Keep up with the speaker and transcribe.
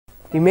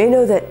You may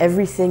know that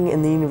everything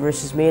in the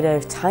universe is made out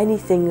of tiny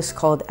things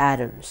called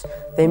atoms.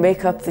 They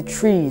make up the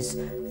trees,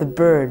 the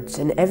birds,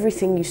 and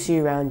everything you see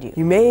around you.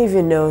 You may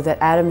even know that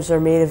atoms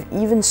are made of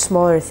even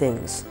smaller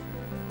things: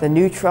 the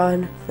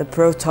neutron, the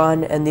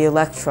proton, and the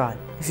electron.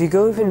 If you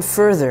go even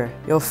further,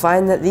 you'll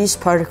find that these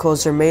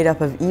particles are made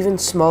up of even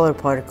smaller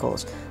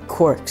particles,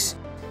 quarks.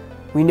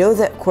 We know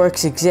that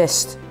quarks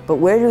exist, but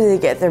where do they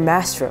get their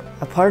mass from?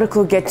 A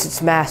particle gets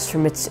its mass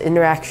from its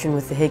interaction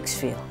with the Higgs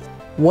field.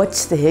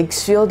 What's the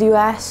Higgs field, you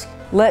ask?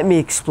 Let me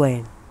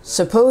explain.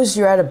 Suppose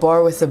you're at a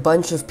bar with a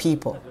bunch of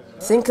people.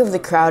 Think of the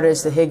crowd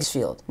as the Higgs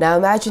field. Now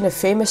imagine a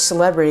famous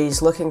celebrity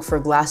is looking for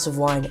a glass of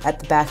wine at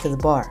the back of the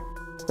bar.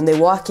 When they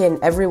walk in,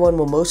 everyone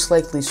will most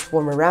likely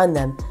swarm around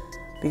them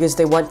because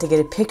they want to get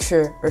a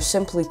picture or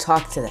simply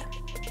talk to them.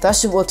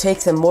 Thus, it will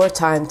take them more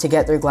time to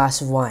get their glass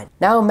of wine.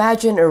 Now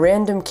imagine a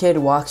random kid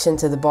walks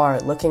into the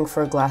bar looking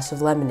for a glass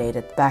of lemonade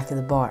at the back of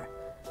the bar.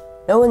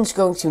 No one's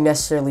going to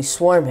necessarily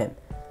swarm him.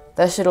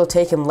 Thus, it'll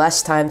take him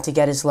less time to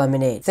get his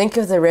lemonade. Think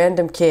of the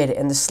random kid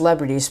and the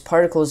celebrity as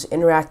particles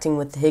interacting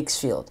with the Higgs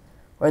field,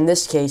 or in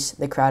this case,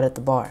 the crowd at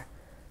the bar.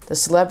 The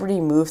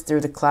celebrity moved through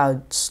the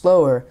cloud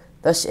slower,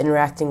 thus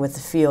interacting with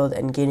the field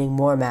and gaining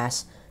more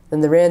mass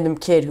than the random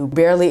kid who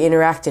barely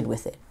interacted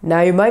with it.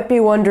 Now you might be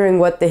wondering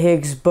what the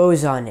Higgs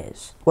boson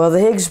is. Well, the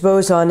Higgs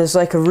boson is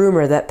like a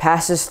rumor that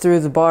passes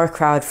through the bar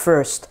crowd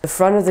first. The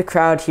front of the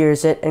crowd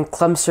hears it and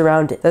clumps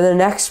around it. Then the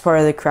next part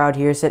of the crowd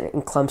hears it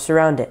and clumps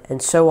around it,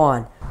 and so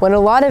on. When a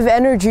lot of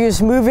energy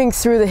is moving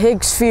through the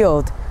Higgs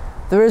field,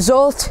 the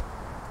result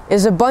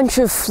is a bunch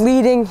of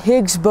fleeting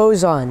Higgs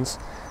bosons.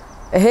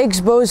 A Higgs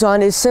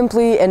boson is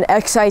simply an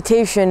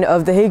excitation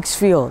of the Higgs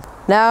field.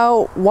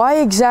 Now, why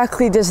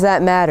exactly does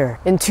that matter?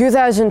 In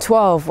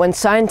 2012, when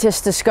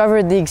scientists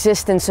discovered the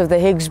existence of the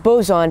Higgs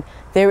boson,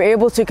 they were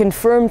able to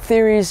confirm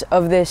theories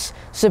of this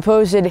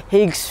supposed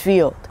Higgs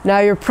field. Now,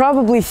 you're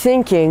probably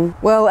thinking,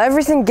 well,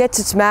 everything gets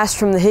its mass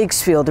from the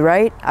Higgs field,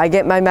 right? I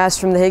get my mass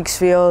from the Higgs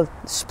field,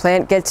 this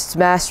plant gets its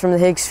mass from the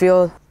Higgs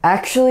field.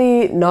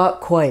 Actually, not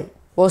quite.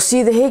 Well,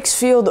 see, the Higgs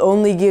field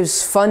only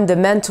gives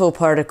fundamental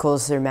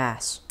particles their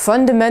mass.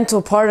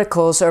 Fundamental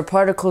particles are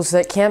particles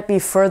that can't be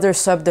further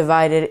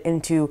subdivided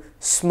into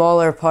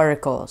smaller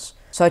particles,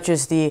 such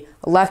as the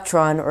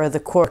electron or the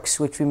quarks,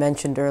 which we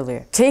mentioned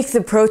earlier. Take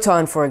the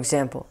proton, for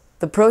example.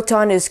 The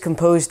proton is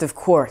composed of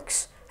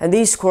quarks, and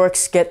these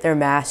quarks get their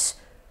mass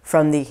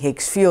from the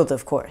Higgs field,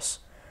 of course.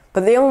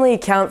 But they only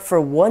account for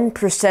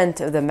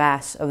 1% of the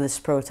mass of this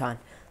proton.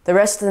 The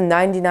rest of the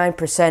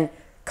 99%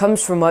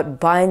 comes from what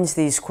binds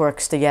these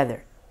quarks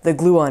together, the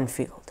gluon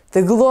field.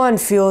 The gluon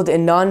field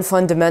in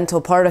non-fundamental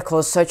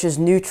particles such as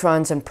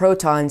neutrons and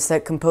protons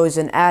that compose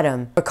an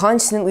atom are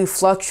constantly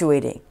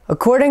fluctuating.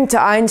 According to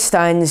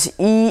Einstein's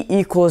E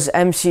equals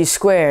mc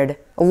squared,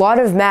 a lot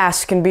of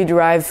mass can be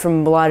derived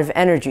from a lot of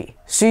energy.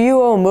 So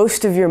you owe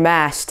most of your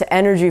mass to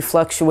energy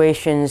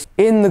fluctuations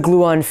in the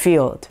gluon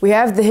field. We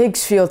have the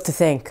Higgs field to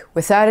thank.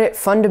 Without it,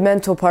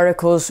 fundamental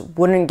particles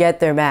wouldn't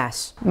get their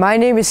mass. My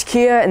name is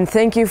Kea, and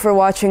thank you for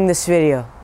watching this video.